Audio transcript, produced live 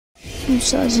You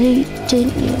saw Z,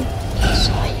 didn't you? He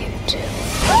saw you too.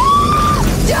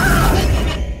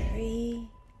 3,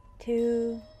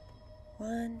 2,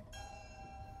 1.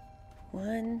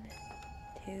 1,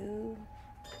 2,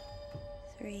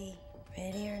 3.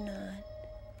 Ready or not?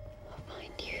 I'll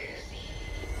find you.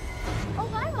 Oh,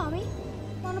 hi, Mommy.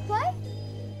 Wanna play?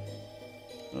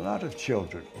 A lot of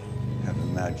children have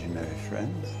imaginary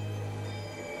friends.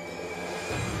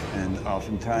 And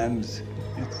oftentimes,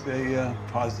 it's a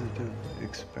positive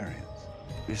experience.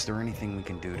 Is there anything we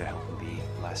can do to help him be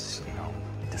less,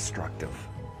 destructive?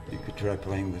 You could try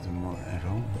playing with him more at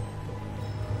home.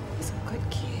 He's a good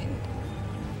kid.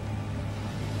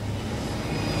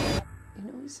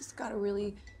 He's just got a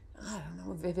really,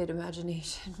 vivid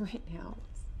imagination right now.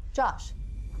 Josh.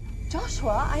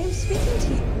 Joshua, I am speaking to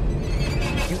you.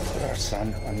 You put our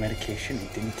son on medication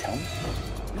and didn't tell me?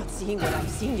 Not seeing what I'm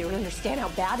seeing, you don't understand how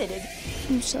bad it is.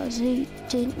 You saw Z,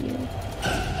 didn't you?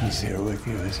 He's here with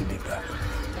you, isn't he, Beth?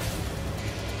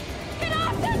 Get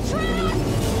off the track!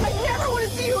 I never want to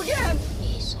see you again!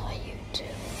 He saw you too.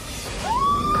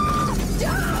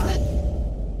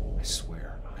 I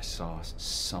swear, I saw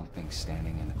something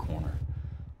standing in the corner,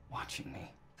 watching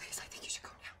me. Please, I think you should go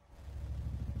now.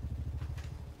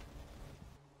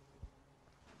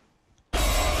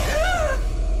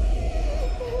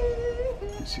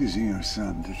 He's using your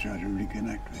son to try to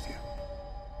reconnect with you.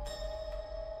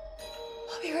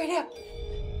 I'll be right out.